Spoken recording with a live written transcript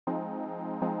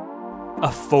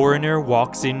A foreigner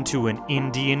walks into an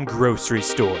Indian grocery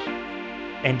store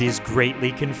and is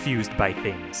greatly confused by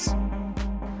things.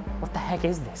 What the heck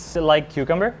is this? Is it like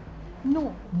cucumber?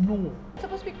 No. It's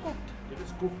supposed to be cooked. It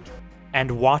is cooked.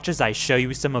 And watch as I show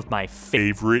you some of my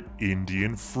favorite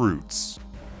Indian fruits.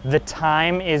 The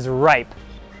time is ripe.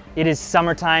 It is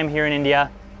summertime here in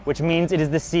India, which means it is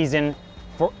the season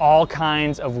for all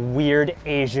kinds of weird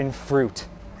Asian fruit.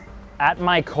 At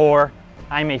my core,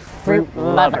 I'm a fruit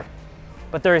lover.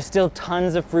 But there are still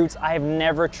tons of fruits I have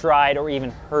never tried or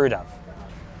even heard of.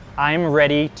 I'm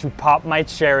ready to pop my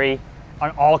cherry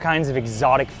on all kinds of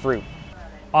exotic fruit.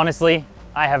 Honestly,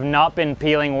 I have not been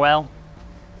peeling well.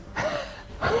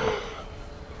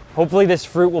 Hopefully this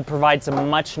fruit will provide some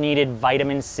much needed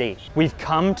vitamin C. We've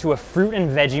come to a fruit and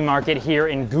veggie market here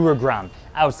in Gurugram,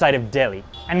 outside of Delhi,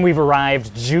 and we've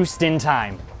arrived just in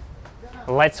time.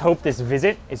 Let's hope this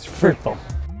visit is fruitful.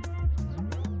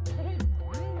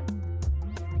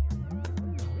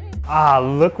 Ah,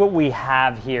 look what we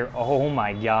have here. Oh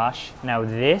my gosh. Now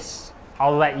this,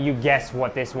 I'll let you guess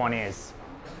what this one is.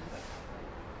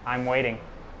 I'm waiting.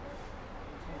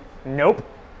 Nope,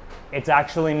 it's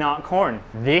actually not corn.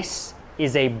 This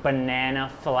is a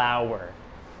banana flower.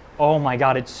 Oh my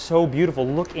God, it's so beautiful.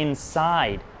 Look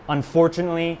inside.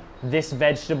 Unfortunately, this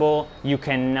vegetable you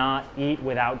cannot eat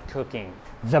without cooking.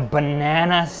 The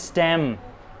banana stem.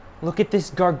 Look at this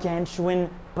gargantuan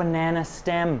banana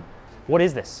stem. What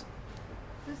is this?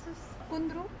 This is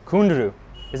kundru. Kundru.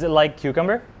 Is it like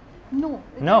cucumber? No.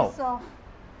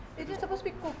 It is supposed to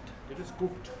be cooked. It is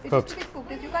cooked. It is to be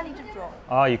cooked. You can't eat it raw.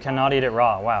 Oh, you cannot eat it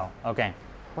raw. Wow. Okay.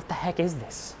 What the heck is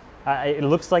this? It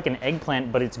looks like an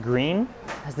eggplant, but it's green.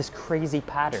 It has this crazy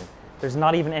pattern. There's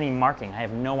not even any marking. I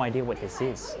have no idea what this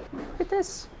is. Look at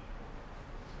this.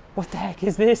 What the heck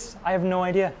is this? I have no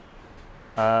idea.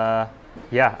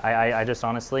 Yeah, I just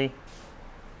honestly,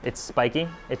 it's spiky,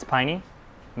 it's piney.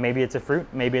 Maybe it's a fruit,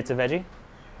 maybe it's a veggie.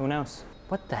 Who knows?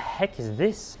 What the heck is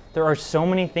this? There are so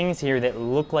many things here that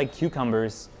look like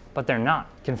cucumbers, but they're not.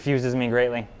 Confuses me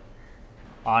greatly.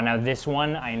 Oh, now this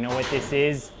one, I know what this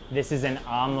is. This is an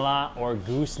amla or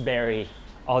gooseberry.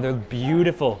 Oh, they're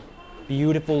beautiful.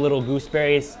 Beautiful little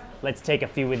gooseberries. Let's take a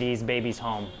few of these babies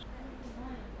home.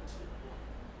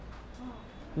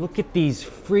 Look at these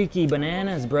freaky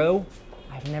bananas, bro.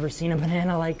 I've never seen a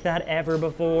banana like that ever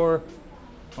before.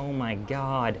 Oh my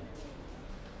God.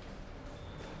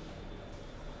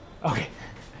 Okay,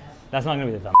 that's not gonna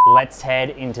be the thumb. Let's head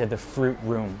into the fruit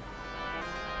room.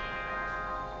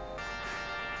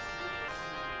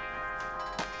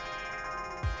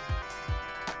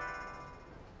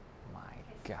 My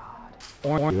God.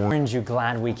 Orange, you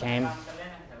glad we came?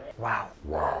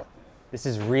 Wow. This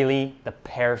is really the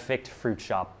perfect fruit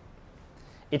shop.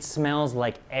 It smells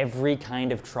like every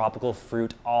kind of tropical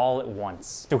fruit all at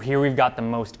once. So here we've got the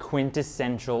most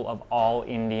quintessential of all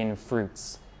Indian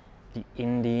fruits, the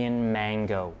Indian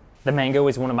mango. The mango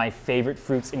is one of my favorite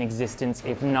fruits in existence,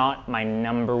 if not my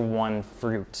 #1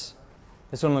 fruit.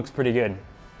 This one looks pretty good.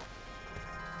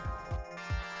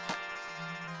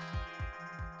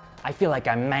 I feel like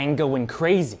I'm mangoing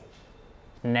crazy.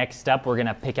 Next up, we're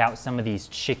gonna pick out some of these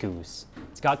chickoos.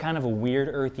 It's got kind of a weird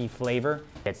earthy flavor.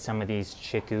 Get some of these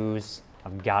chickoos.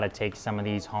 I've gotta take some of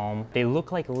these home. They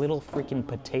look like little freaking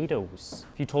potatoes.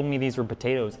 If you told me these were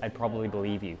potatoes, I'd probably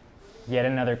believe you. Yet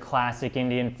another classic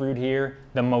Indian fruit here,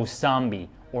 the MOSAMBI,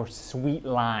 or sweet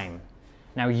lime.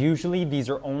 Now usually these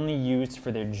are only used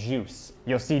for their juice.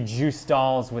 You'll see juice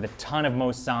stalls with a ton of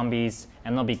MOSAMBIs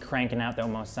and they'll be cranking out that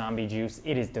MOSAMBI juice.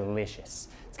 It is delicious.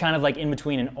 It's kind of like in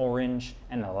between an orange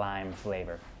and a lime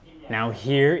flavor. Now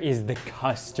here is the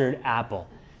custard apple.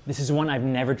 This is one I've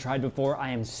never tried before. I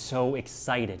am so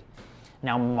excited.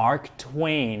 Now Mark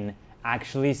Twain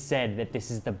actually said that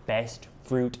this is the best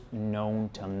fruit known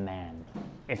to man.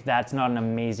 If that's not an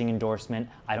amazing endorsement,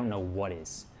 I don't know what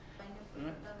is.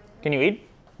 Can you eat?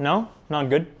 No? Not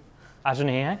good? Aaj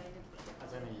nahi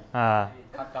hai?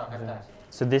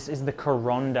 So this is the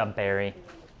Karonda berry.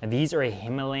 Now, these are a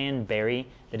Himalayan berry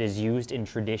that is used in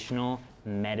traditional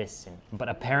medicine. But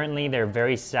apparently they're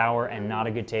very sour and not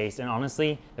a good taste. And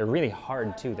honestly, they're really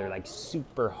hard too. They're like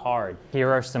super hard.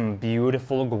 Here are some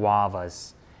beautiful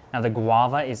guavas. Now the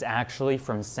guava is actually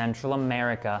from Central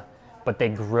America, but they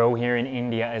grow here in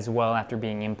India as well after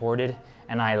being imported.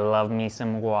 And I love me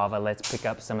some guava. Let's pick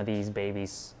up some of these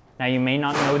babies. Now you may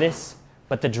not know this,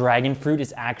 but the dragon fruit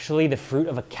is actually the fruit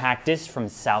of a cactus from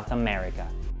South America.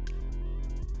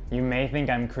 You may think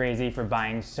I'm crazy for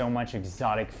buying so much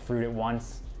exotic fruit at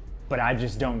once, but I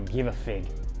just don't give a fig.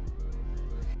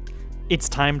 It's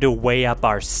time to weigh up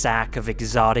our sack of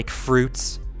exotic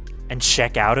fruits and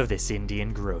check out of this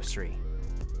Indian grocery.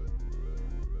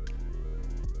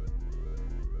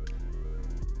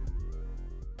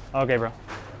 Okay, bro.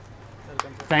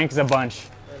 Thanks a bunch.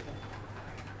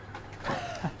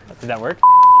 Did that work?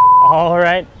 All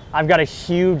right, I've got a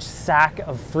huge sack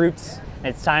of fruits.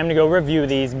 It's time to go review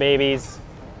these babies.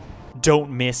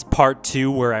 Don't miss part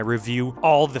 2 where I review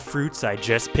all the fruits I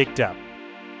just picked up.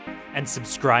 And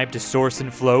subscribe to Source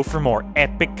and Flow for more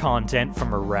epic content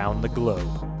from around the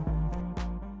globe.